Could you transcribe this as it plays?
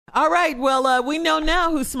All right. Well, we know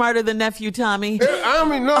now who's smarter than nephew Tommy. I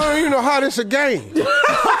mean, no, you know how this a game.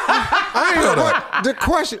 I ain't know what the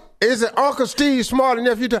question is. It Uncle Steve smarter than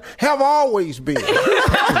nephew Tommy? Have always been.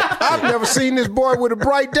 I've never seen this boy with a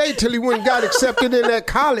bright day till he went and got accepted in that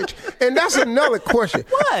college. And that's another question.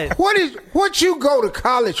 What you go to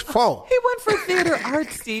college for? He went for theater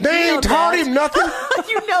arts, Steve. They ain't taught him nothing.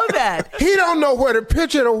 You know that. He don't know where the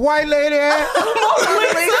picture of the white lady at.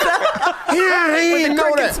 He ain't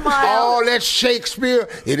know that. Oh, that's Shakespeare.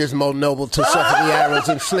 It is more noble to suffer the arrows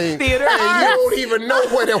and slings. Theater and you don't even know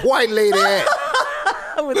where the white lady at.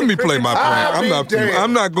 Let me play my prank.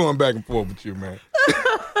 I'm not going back and forth with you, man.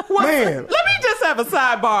 Man. Let me just have a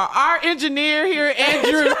sidebar. Our engineer here,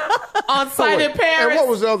 Andrew, on sighted parents. And what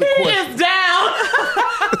was the other question? He is down.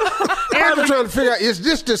 Andrew trying to figure out, is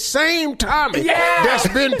this the same Tommy that's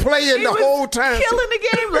been playing the whole time? Killing the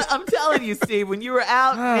game. I'm telling you, Steve, when you were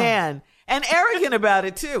out, man. And arrogant about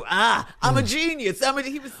it, too. I'm a genius.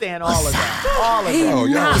 He was saying all of that.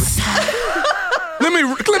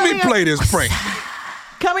 Let me play this prank.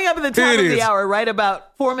 Coming up at the top of the hour, right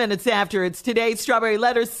about 4 minutes after, it's today's Strawberry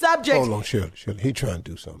Letter subject. Hold on, Shirley. He trying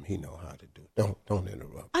to do something he know how to do. Don't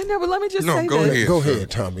interrupt. I know, but let me just say go this. ahead. Go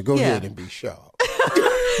ahead, Tommy. Go ahead and be sharp. Well,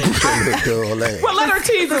 letter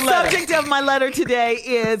T. The subject of my letter today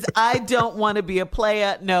is I don't want to be a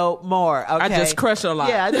player no more. Okay? I just crush a lot.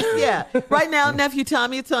 Yeah. Right now, nephew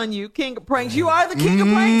Tommy, it's on you. King of pranks. You are the king of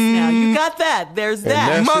pranks now. You got that. There's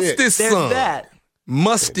that. Musty Son. There's that.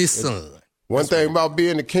 Musty Son. One thing about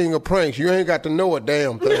being the king of pranks, you ain't got to know a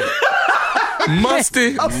damn thing.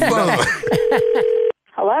 Musty Son.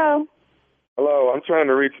 Hello. Hello, I'm trying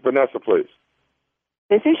to reach Vanessa, please.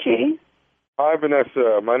 This is she. Hi,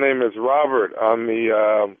 Vanessa. My name is Robert. I'm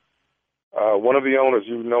the one of the owners.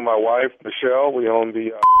 You know my wife, Michelle. We own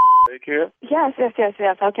the daycare. Yes.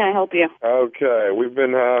 How can I help you? Okay. We've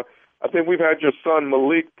been, I think we've had your son,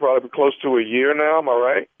 Malik, probably close to a year now. Am I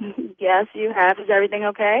right? Yes, you have. Is everything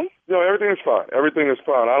okay? No, everything is fine. Everything is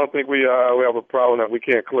fine. I don't think we have a problem that we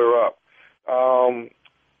can't clear up. I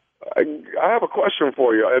have a question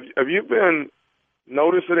for you. Have you been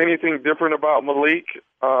noticing anything different about Malik,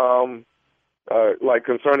 like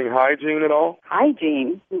concerning hygiene at all?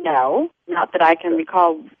 Hygiene? No, not that I can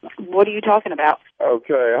recall. What are you talking about?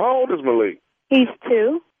 Okay. How old is Malik? He's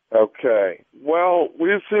 2. Okay. Well, we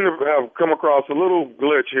seem to have come across a little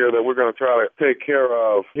glitch here that we're going to try to take care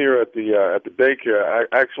of here at the daycare.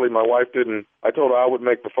 Actually, my wife didn't. I told her I would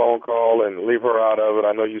make the phone call and leave her out of it.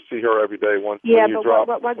 I know you see her every day. When you drop.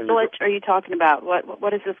 What glitch are you talking about?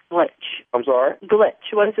 What is this glitch? I'm sorry?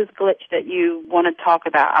 Glitch. What is this glitch that you want to talk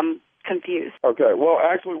about? I'm confused. Okay. Well,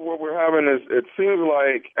 actually, what we're having is it seems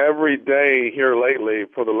like every day here lately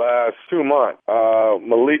for the last 2 months,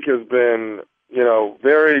 Malik has been,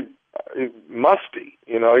 very musty.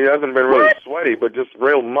 He hasn't been really sweaty, but just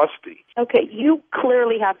real musty. Okay, you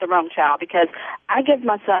clearly have the wrong child because I give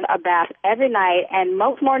my son a bath every night, and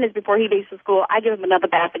most mornings before he leaves for school, I give him another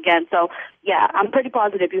bath again. So, yeah, I'm pretty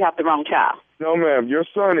positive you have the wrong child. No, ma'am. Your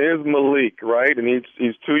son is Malik, right? And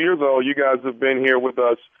he's 2 years old. You guys have been here with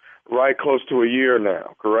us right close to a year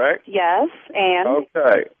now, correct? Yes, and?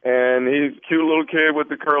 Okay, and he's a cute little kid with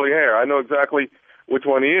the curly hair. I know exactly which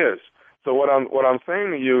one he is. So what I'm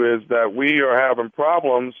saying to you is that we are having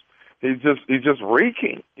problems. He's just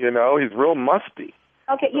reeking. He's real musty.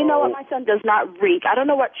 Okay, you know what? My son does not reek. I don't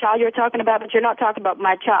know what child you're talking about, but you're not talking about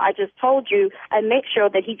my child. I just told you I make sure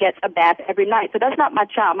that he gets a bath every night. So that's not my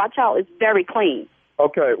child. My child is very clean.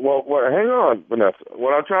 Okay, well, hang on, Vanessa.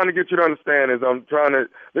 What I'm trying to get you to understand is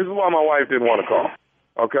this is why my wife didn't want to call,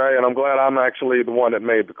 okay? And I'm glad I'm actually the one that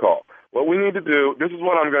made the call. What we need to do, this is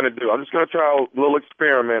what I'm going to do. I'm just going to try a little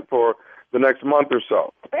experiment for the next month or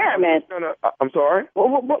so. Experiment? I'm sorry?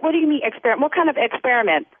 What do you mean experiment? What kind of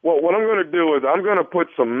experiment? Well, what I'm going to do is I'm going to put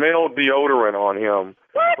some male deodorant on him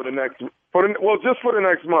for the next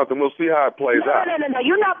month, and we'll see how it plays out. No.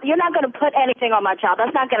 You're not going to put anything on my child.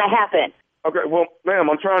 That's not going to happen. Okay, well, ma'am,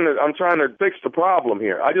 I'm trying to fix the problem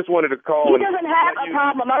here. I just wanted to call. He doesn't have a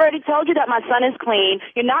problem. I already told you that my son is clean.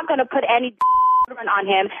 You're not going to put any on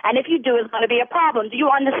him, and if you do, it's going to be a problem. Do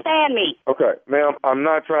you understand me? Okay, ma'am, I'm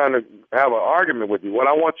not trying to have an argument with you.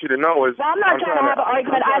 What I want you to know is... Well, I'm not trying to have an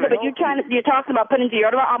argument either, but you're talking about putting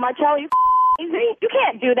deodorant on my child. You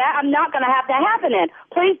can't do that. I'm not going to have that happening.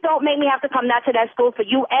 Please don't make me have to come back to that school for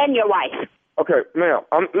you and your wife. Okay, ma'am,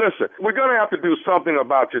 listen, we're going to have to do something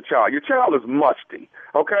about your child. Your child is musty,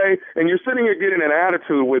 okay? And you're sitting here getting an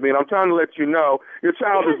attitude with me, and I'm trying to let you know your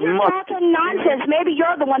child is musty. You're talking nonsense. Maybe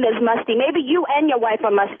you're the one that's musty. Maybe you and your wife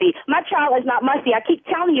are musty. My child is not musty. I keep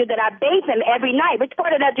telling you that I bathe him every night. Which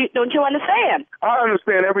part of that don't you understand? I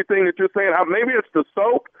understand everything that you're saying. Maybe it's the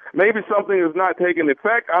soap. Maybe something is not taking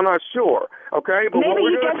effect. I'm not sure. Okay, but maybe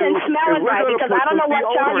you just didn't smell it right because I don't know what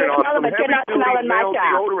child you're smelling, but you're not smelling my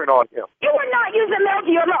child. On him. You were not using male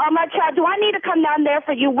deodorant on my child. Do I need to come down there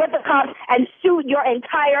for you with the cops and sue your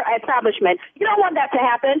entire establishment? You don't want that to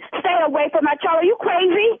happen. Stay away from my child. Are you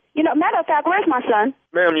crazy? You know, matter of fact, where's my son?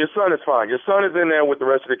 Ma'am, your son is fine. Your son is in there with the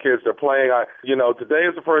rest of the kids. They're playing. Today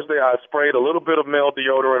is the first day I sprayed a little bit of male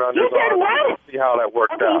deodorant on his arm. You did what? See how that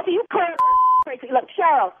worked out. Okay, so you clear crazy. Look,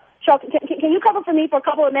 Cheryl, can you cover for me for a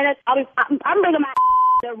couple of minutes? I'm bringing my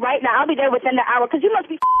right now. I'll be there within the hour because you must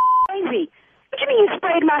be crazy. What do you mean you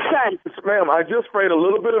sprayed my son? Ma'am, I just sprayed a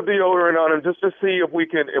little bit of deodorant on him just to see if we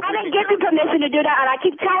can... I didn't give you permission to do that, and I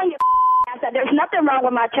keep telling you that there's nothing wrong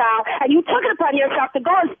with my child, and you took it upon yourself to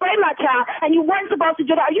go and spray my child, and you weren't supposed to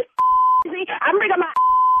do that. Are you crazy? I'm bringing my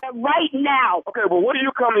right now. Okay, well, what are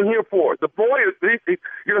you coming here for? The boy is...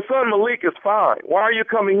 your son Malik is fine. Why are you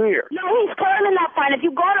coming here? No, he's clearly not fine. If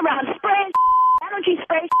you're going around spraying why don't you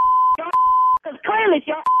spray because clearly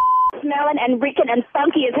you're smelling and reeking and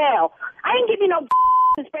funky as hell. I ain't give you no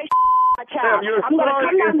to spray my child. I'm going to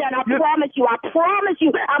come down there and I promise you, I'm going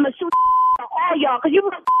to shoot all y'all because you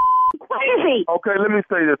crazy. Okay, let me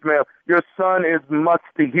say this, ma'am. Your son is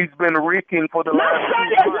musty. He's been reeking for the last 2 months. My son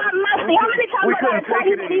is not musty. How many times I gotta tell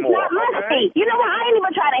you that he's not musty? You know what? I ain't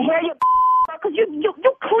even trying to hear you because you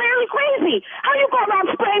clearly crazy. How you go around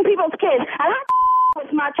spraying people's kids? And I was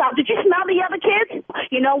my child. Did you smell the other kids?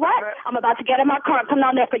 You know what? I'm about to get in my car and come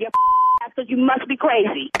down there for your ass because you must be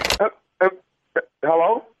crazy.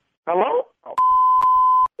 Hello? Hello? Oh.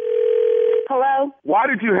 Hello? Why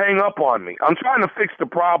did you hang up on me? I'm trying to fix the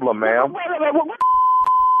problem, ma'am. Wait. What the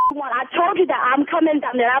you want? I told you that I'm coming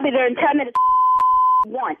down there. I'll be there in 10 minutes.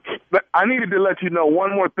 Once. But I needed to let you know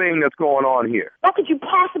one more thing that's going on here. What could you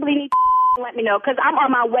possibly need to let me know? Because I'm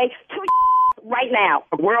on my way to right now.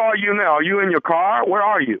 Where are you now? Are you in your car? Where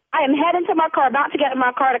are you? I am heading to my car, about to get in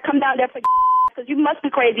my car to come down there for because you must be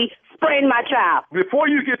crazy spraying my child. Before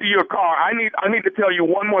you get to your car, I need to tell you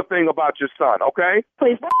one more thing about your son, okay?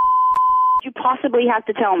 Please, what you possibly have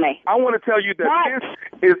to tell me? I want to tell you that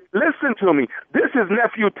this is, listen to me, this is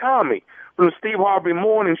nephew Tommy from the Steve Harvey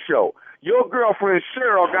Morning Show. Your girlfriend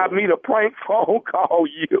Cheryl got me to prank phone call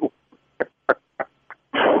you.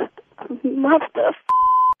 What the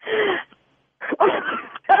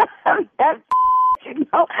you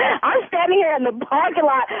know, I'm standing here in the parking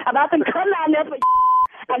lot about to come down there for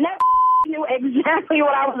and that knew exactly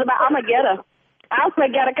what I was about. I'm going to get her.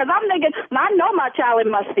 Because I'm thinking, I know my child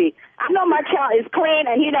is musty. I know my child is clean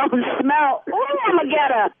and he don't smell. Ooh, I'm going to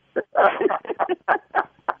get her.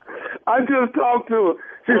 I just talked to her.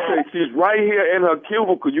 She said she's right here in her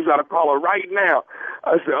cubicle. You got to call her right now.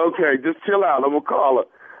 I said, okay, just chill out. I'm going to call her.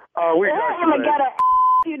 I'm going to get her.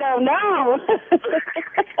 You don't know.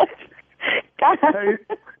 Hey,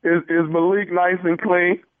 is Malik nice and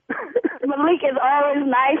clean? Malik is always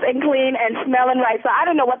nice and clean and smelling right. So I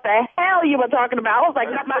don't know what the hell you were talking about. I was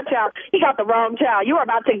like, not my child. He got the wrong child. You were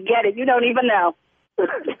about to get it. You don't even know.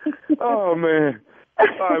 Oh, man.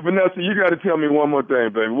 All right, Vanessa, you got to tell me one more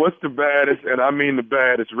thing, baby. What's the baddest, and I mean the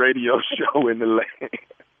baddest, radio show in the land?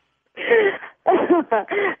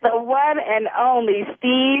 The one and only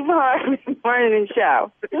Steve Harvey Morning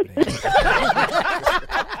Show.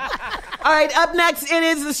 All right, up next, it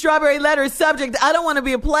is the Strawberry Letter subject. I don't want to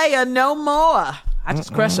be a player no more. I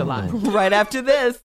just crush a line. Right after this.